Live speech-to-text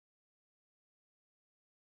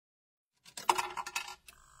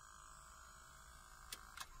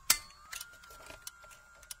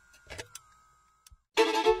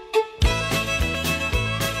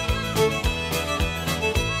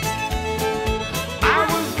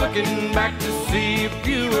looking back to see if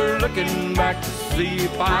you were looking back to see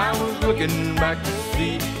if I was looking back to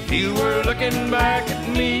see if you were looking back at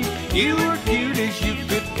me. You were cute as you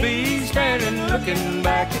could be, standing looking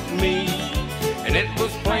back at me. And it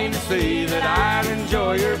was plain to see that I'd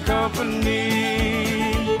enjoy your company.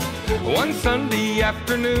 One Sunday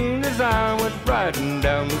afternoon as I went riding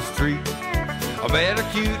down the street, I met a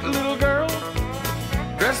cute little girl,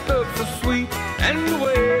 dressed up so sweet. And the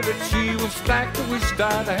way that she was stacked, I wished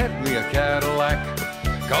I'd had me a Cadillac.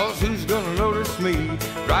 Cause who's gonna notice me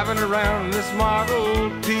driving around this Model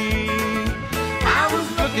T? I was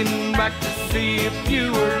looking back to see if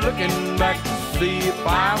you were looking back to see if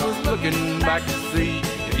I was looking back to see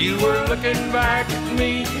if you were looking back at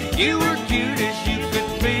me. You were cute as you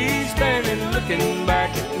could be, standing looking back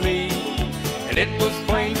at me. And it was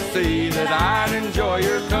plain to see that I'd enjoy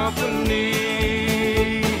your company.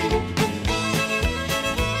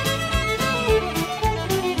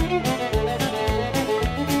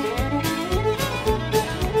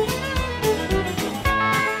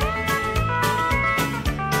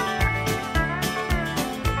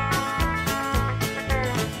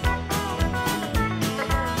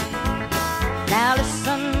 Now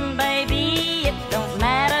listen, baby, it don't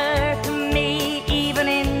matter to me. Even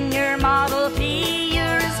in your Model T,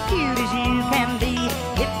 you're as cute as you can be.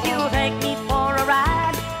 If you'll take me for a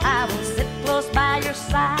ride, I will sit close by your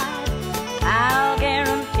side. I'll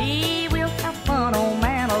guarantee we'll have fun, old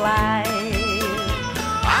man alive.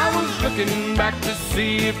 I was looking back to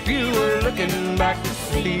see if you were looking back to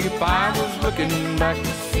see if I was looking back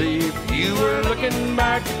to see if you were looking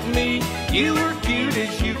back at me. You were cute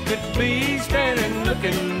as you could be, standing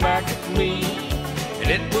looking back at me. And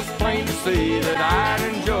it was plain to see that I'd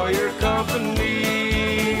enjoy your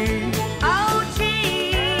company. Oh,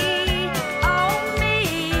 gee, oh,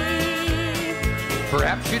 me.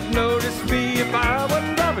 Perhaps you'd notice me if I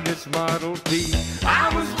wasn't driving this Model T. I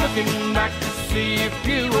was looking back to see if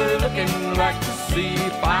you were looking back to see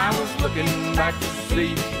if I was looking back to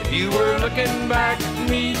see if you were looking back at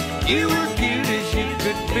me. You were cute as you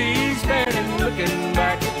could be, standing looking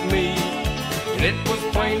back at me. And it was